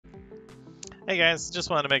Hey guys, just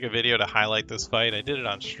wanted to make a video to highlight this fight. I did it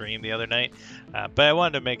on stream the other night, but I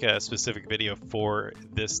wanted to make a specific video for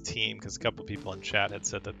this team because a couple people in chat had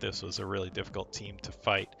said that this was a really difficult team to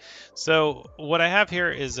fight. So what I have here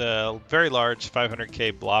is a very large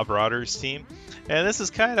 500k Blobrauders team, and this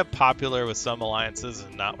is kind of popular with some alliances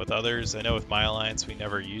and not with others. I know with my alliance we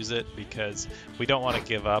never use it because we don't want to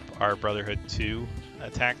give up our Brotherhood 2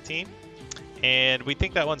 attack team. And we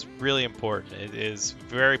think that one's really important. It is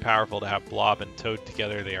very powerful to have Blob and Toad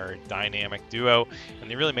together. They are a dynamic duo,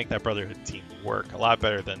 and they really make that Brotherhood team work a lot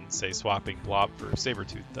better than, say, swapping Blob for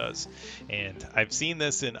Sabretooth does. And I've seen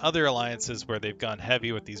this in other alliances where they've gone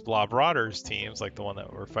heavy with these Blobrauders teams, like the one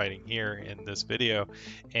that we're fighting here in this video.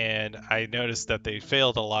 And I noticed that they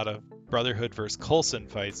failed a lot of Brotherhood versus Coulson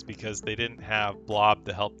fights because they didn't have Blob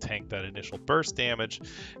to help tank that initial burst damage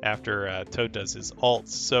after Toad does his ults.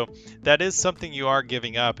 So that is something you are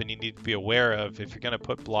giving up and you need to be aware of if you're going to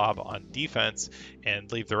put Blob on defense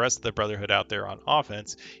and leave the rest of the Brotherhood out there on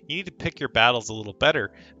offense. You need to pick your battles a little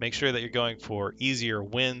better. Make sure that you're going for easier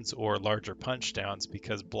wins or larger punch downs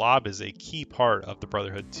because Blob is a key part of the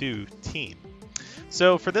Brotherhood 2 team.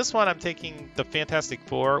 So for this one, I'm taking the Fantastic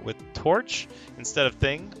Four with Torch instead of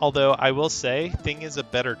Thing, although I will say Thing is a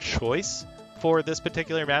better choice for this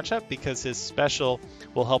particular matchup because his special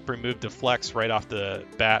will help remove deflects right off the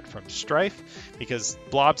bat from Strife because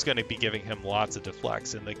Blob's going to be giving him lots of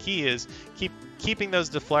deflects, and the key is keeping those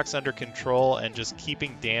deflects under control and just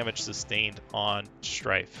keeping damage sustained on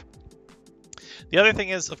Strife. The other thing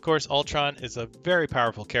is, of course, Tron is a very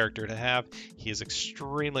powerful character to have. He is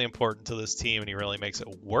extremely important to this team, and he really makes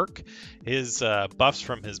it work. His buffs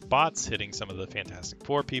from his bots hitting some of the Fantastic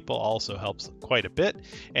Four people also helps quite a bit.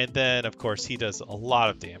 And then, of course, he does a lot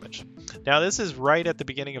of damage. Now, this is right at the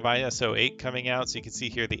beginning of ISO 8 coming out, so you can see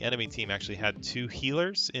here the enemy team actually had 2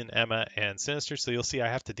 healers in Emma and Sinister, so you'll see I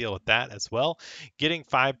have to deal with that as well. Getting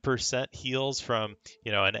 5% heals from,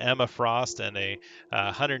 an Emma Frost and a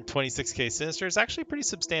 126k Sinister is actually pretty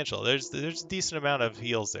substantial. There's a decent amount of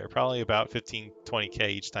heals there, probably about 15-20k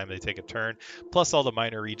each time they take a turn, plus all the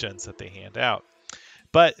minor regens that they hand out.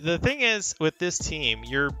 But the thing is, with this team,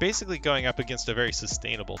 you're basically going up against a very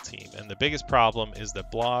sustainable team. And the biggest problem is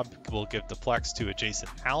that Blob will give deflects to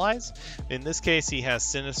adjacent allies. In this case, he has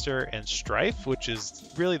Sinister and Strife, which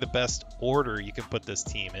is really the best order you can put this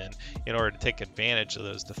team in order to take advantage of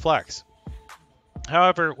those deflects.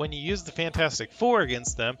 However, when you use the Fantastic Four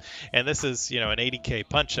against them, and this is, an 80k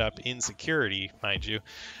punch-up in security, mind you,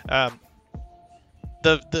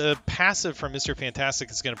 the passive from Mr. Fantastic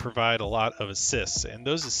is going to provide a lot of assists, and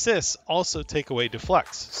those assists also take away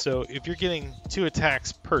deflects. So if you're getting 2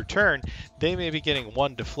 attacks per turn, they may be getting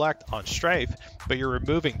 1 deflect on Strife, but you're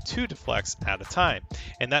removing 2 deflects at a time,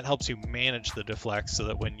 and that helps you manage the deflects so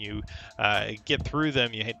that when you get through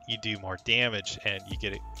them, you do more damage and you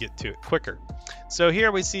get to it quicker. So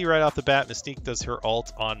here we see right off the bat, Mystique does her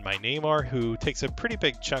ult on my Namor, who takes a pretty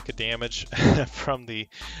big chunk of damage from the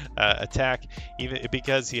attack, even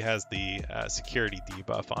because he has the security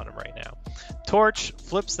debuff on him right now. Torch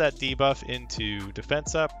flips that debuff into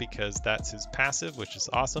defense up because that's his passive, which is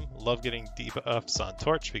awesome. Love getting debuffs on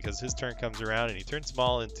Torch because his turn comes around and he turns them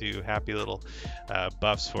all into happy little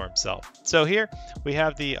buffs for himself. So here we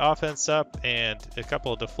have the offense up and a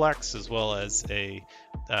couple of deflects as well as a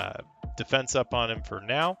defense up on him for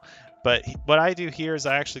now. But what I do here is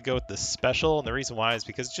I actually go with the special, and the reason why is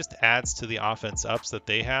because it just adds to the offense ups that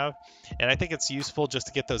they have. And I think it's useful just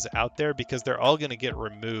to get those out there because they're all going to get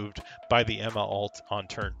removed by the Emma ult on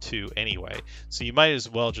turn 2 anyway. So you might as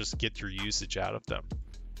well just get your usage out of them.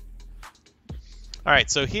 All right,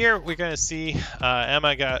 so here we're going to see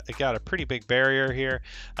Emma got a pretty big barrier here.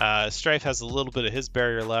 Strife has a little bit of his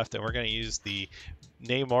barrier left, and we're going to use the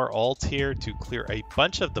Namor ult here to clear a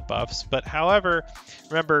bunch of the buffs. But however,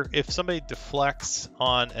 remember, if somebody deflects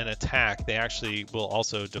on an attack, they actually will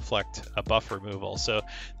also deflect a buff removal. So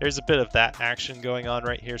there's a bit of that action going on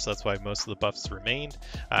right here, so that's why most of the buffs remained.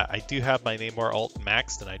 I do have my Namor ult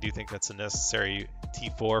maxed, and I do think that's a necessary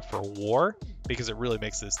T4 for war because it really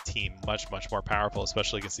makes this team much more powerful,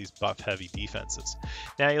 especially against these buff heavy defenses.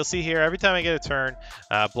 Now you'll see here, every time I get a turn,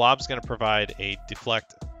 Blob's going to provide a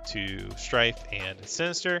deflect to Strife and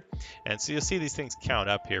Sinister, and so you'll see these things count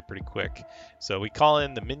up here pretty quick. So we call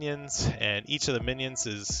in the minions, and each of the minions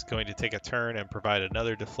is going to take a turn and provide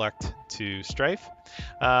another deflect to Strife.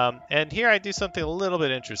 And here I do something a little bit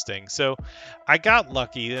interesting. So I got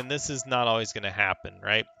lucky, and this is not always going to happen,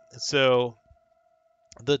 right? So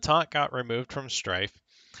the taunt got removed from Strife,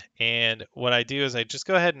 and what I do is I just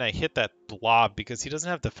go ahead and I hit that Blob because he doesn't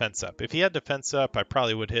have defense up. If he had defense up, I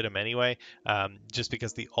probably would hit him anyway, just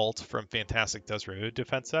because the ult from Fantastic does remove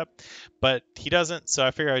defense up. But he doesn't, so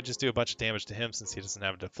I figure I'd just do a bunch of damage to him since he doesn't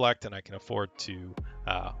have a deflect, and I can afford to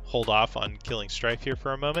hold off on killing Strife here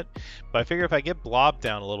for a moment. But I figure if I get Blob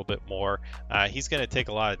down a little bit more, he's going to take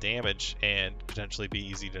a lot of damage and potentially be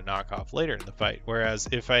easy to knock off later in the fight. Whereas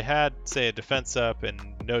if I had, say, a defense up and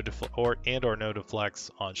no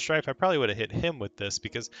deflects on Strife, I probably would have hit him with this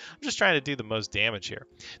because I'm just trying to do the most damage here.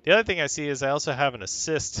 The other thing I see is I also have an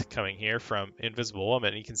assist coming here from Invisible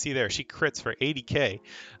Woman. You can see there she crits for 80k,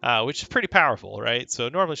 which is pretty powerful, right? So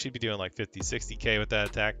normally she'd be doing like 50, 60k with that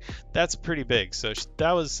attack. That's pretty big. So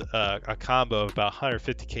that was a combo of about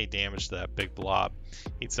 150k damage to that big blob.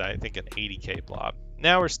 It's, I think, an 80k blob.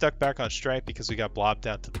 Now we're stuck back on Strife because we got Blob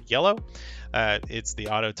down to the yellow. It's the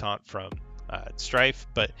auto taunt from Strife,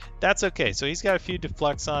 but that's okay. So he's got a few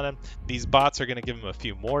deflects on him. These bots are going to give him a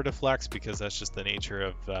few more deflects because that's just the nature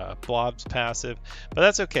of Blob's passive, but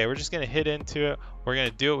that's okay. We're just going to hit into it. We're going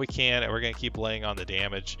to do what we can, and we're going to keep laying on the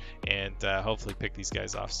damage and hopefully pick these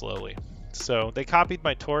guys off slowly. So they copied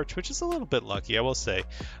my torch, which is a little bit lucky, I will say.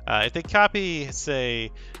 If they copy,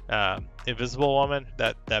 say, Invisible Woman,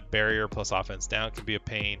 that barrier plus offense down can be a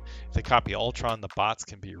pain. If they copy Ultron, the bots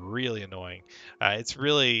can be really annoying. It's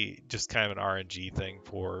really just kind of an RNG thing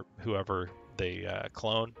for whoever they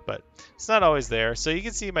clone, but it's not always there. So you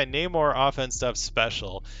can see my Namor offense stuff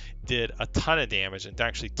special did a ton of damage and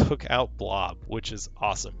actually took out Blob, which is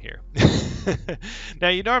awesome here. Now,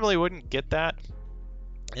 you normally wouldn't get that.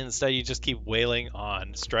 Instead, you just keep wailing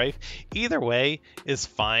on Strife. Either way is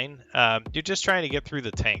fine. You're just trying to get through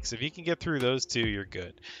the tanks. If you can get through those two, you're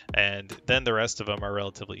good. And then the rest of them are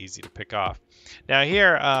relatively easy to pick off. Now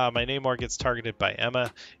here, my Namor gets targeted by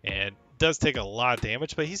Emma and does take a lot of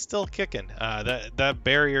damage, but he's still kicking. That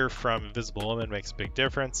barrier from Invisible Woman makes a big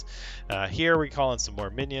difference. Here we call in some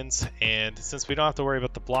more minions, and since we don't have to worry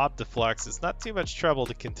about the blob deflects, it's not too much trouble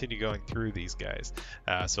to continue going through these guys.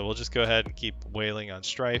 So we'll just go ahead and keep wailing on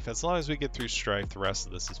Strife. As long as we get through Strife, the rest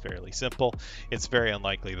of this is fairly simple. It's very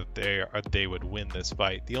unlikely that they would win this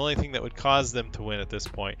fight. The only thing that would cause them to win at this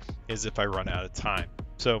point is if I run out of time.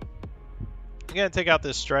 So I'm going to take out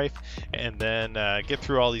this Strife and then get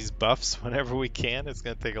through all these buffs whenever we can. It's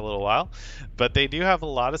going to take a little while, but they do have a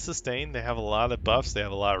lot of sustain. They have a lot of buffs. They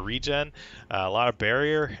have a lot of regen, a lot of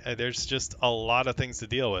barrier. There's just a lot of things to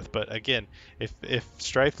deal with. But again, if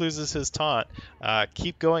Strife loses his taunt,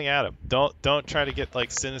 keep going at him. Don't try to get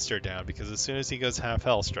like Sinister down, because as soon as he goes half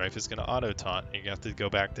health, Strife is going to auto taunt and you have to go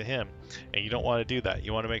back to him, and you don't want to do that.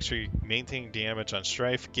 You want to make sure you maintain damage on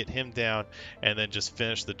Strife, get him down, and then just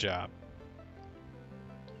finish the job.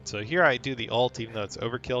 So here I do the ult, even though it's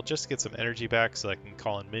overkill, just to get some energy back so I can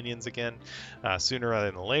call in minions again sooner rather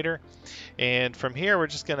than later. And from here, we're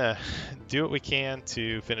just going to do what we can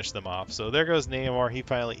to finish them off. So there goes Namor. He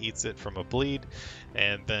finally eats it from a bleed.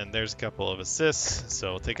 And then there's a couple of assists.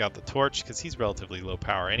 So we'll take out the torch because he's relatively low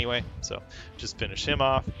power anyway. So just finish him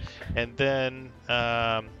off. And then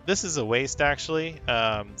this is a waste, actually.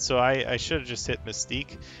 So I should have just hit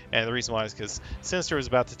Mystique. And the reason why is because Sinister was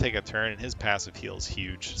about to take a turn and his passive heal is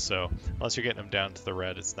huge. So unless you're getting him down to the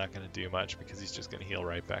red, it's not going to do much because he's just going to heal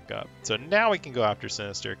right back up. So now we can go after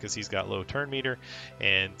Sinister because he's got low turn meter,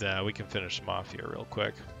 and we can finish him off here real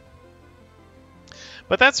quick.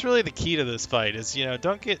 But that's really the key to this fight is, you know,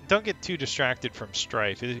 don't get too distracted from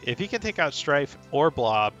Strife. If you can take out Strife or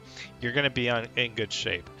Blob, you're going to be in good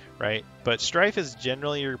shape, right? But Strife is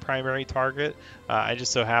generally your primary target. I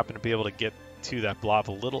just so happen to be able to get to that Blob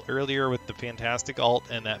a little earlier with the Fantastic ult,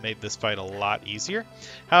 and that made this fight a lot easier.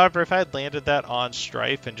 However, if I had landed that on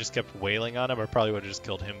Strife and just kept wailing on him, I probably would have just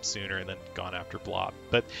killed him sooner and then gone after Blob.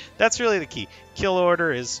 But that's really the key. Kill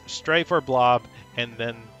order is Strife or Blob, and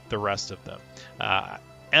then the rest of them.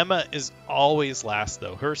 Emma is always last,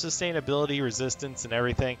 though. Her sustainability, resistance, and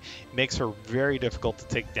everything makes her very difficult to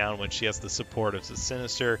take down when she has the support of the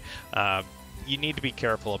Sinister. You need to be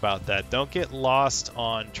careful about that. Don't get lost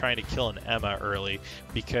on trying to kill an Emma early,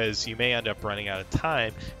 because you may end up running out of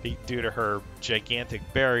time due to her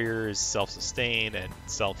gigantic barriers, self-sustain, and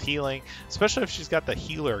self-healing, especially if she's got the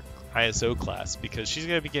healer ISO class, because she's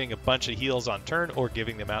going to be getting a bunch of heals on turn or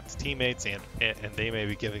giving them out to teammates, and they may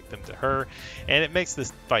be giving them to her, and it makes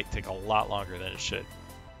this fight take a lot longer than it should.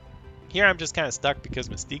 Here I'm just kind of stuck because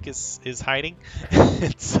Mystique is hiding,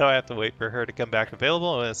 so I have to wait for her to come back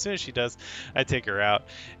available, and as soon as she does, I take her out,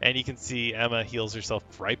 and you can see Emma heals herself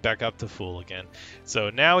right back up to full again. So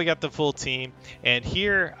now we got the full team, and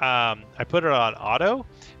here I put it on auto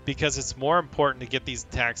because it's more important to get these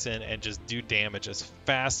attacks in and just do damage as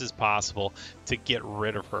fast as possible to get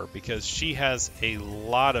rid of her, because she has a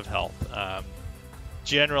lot of health.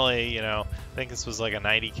 Generally, you know, I think this was like a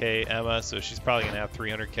 90k Emma, so she's probably going to have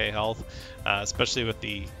 300k health, especially with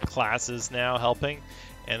the classes now helping,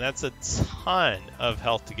 and that's a ton of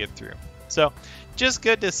health to get through. So just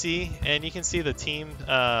good to see, and you can see the team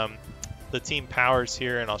powers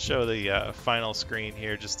here, and I'll show the final screen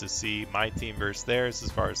here just to see my team versus theirs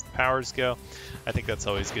as far as the powers go. I think that's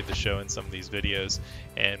always good to show in some of these videos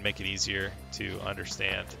and make it easier to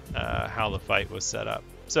understand how the fight was set up.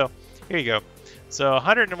 So here you go. So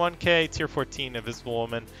 101k, tier 14 Invisible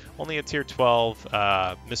Woman, only a tier 12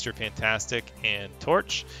 Mr. Fantastic and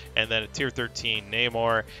Torch, and then a tier 13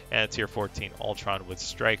 Namor, and a tier 14 Ultron with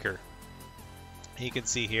Striker. You can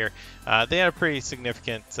see here, they had a pretty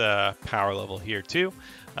significant power level here too.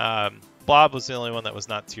 Blob was the only one that was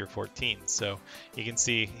not tier 14, so you can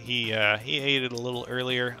see he aided a little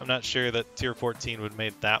earlier. I'm not sure that tier 14 would have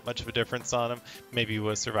made that much of a difference on him. Maybe he would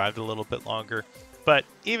have survived a little bit longer, but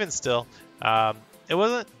even still, it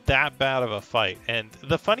wasn't that bad of a fight. And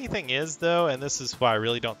the funny thing is, though, and this is why I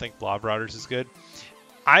really don't think Blobrauders is good,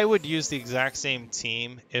 I would use the exact same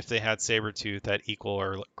team if they had Sabretooth at equal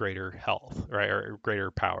or greater health, right, or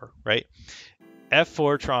greater power, right?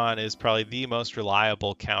 F4 Tron is probably the most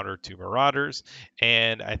reliable counter to Marauders,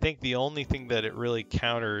 and I think the only thing that it really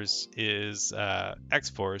counters is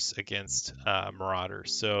X-Force against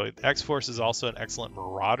Marauders. So X-Force is also an excellent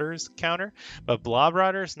Marauders counter, but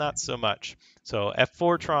Blobrauders not so much. So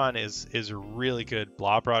F4 Tron is a really good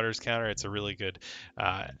Blobrauders counter. It's a really good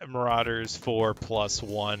Marauders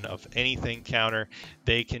 4+1 of anything counter.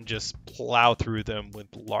 They can just plow through them with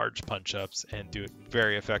large punch-ups and do it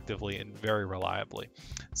very effectively and very reliably.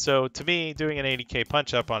 So to me, doing an 80k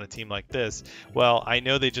punch-up on a team like this, well, I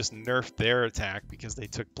know they just nerfed their attack because they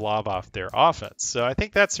took Blob off their offense. So I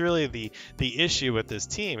think that's really the issue with this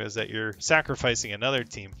team, is that you're sacrificing another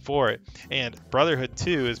team for it. And Brotherhood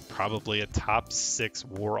 2 is probably a top 6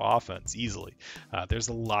 war offense easily. There's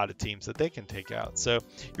a lot of teams that they can take out. So you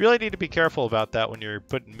really need to be careful about that when you're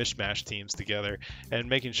putting mishmash teams together and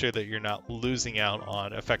making sure that you're not losing out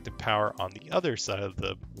on effective power on the other side of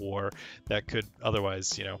the war that could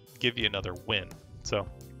otherwise, you know, give you another win. So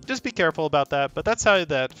just be careful about that. But that's how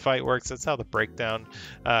that fight works. That's how the breakdown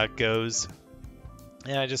goes.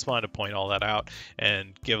 And I just wanted to point all that out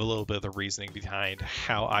and give a little bit of the reasoning behind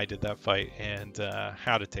how I did that fight and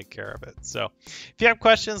how to take care of it. So if you have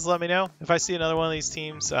questions, let me know. If I see another one of these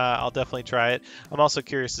teams, I'll definitely try it. I'm also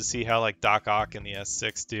curious to see how like Doc Ock and the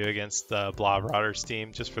S6 do against the Blobrauders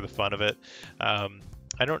team, just for the fun of it.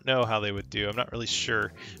 I don't know how they would do. I'm not really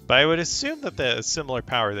sure, but I would assume that the similar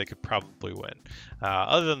power they could probably win.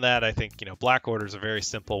 Other than that, I think, you know, Black Order is a very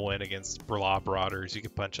simple win against Blobrauders. You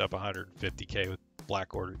could punch up 150k with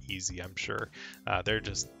Black Order easy, I'm sure. They're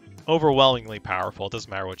just overwhelmingly powerful. It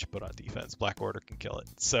doesn't matter what you put on defense. Black Order can kill it.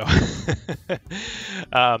 So,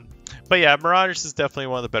 but yeah, Marauders is definitely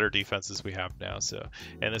one of the better defenses we have now. So,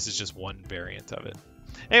 and this is just one variant of it.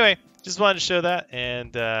 Anyway, just wanted to show that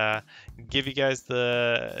and give you guys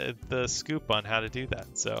the scoop on how to do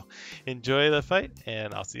that. So enjoy the fight,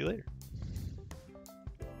 and I'll see you later.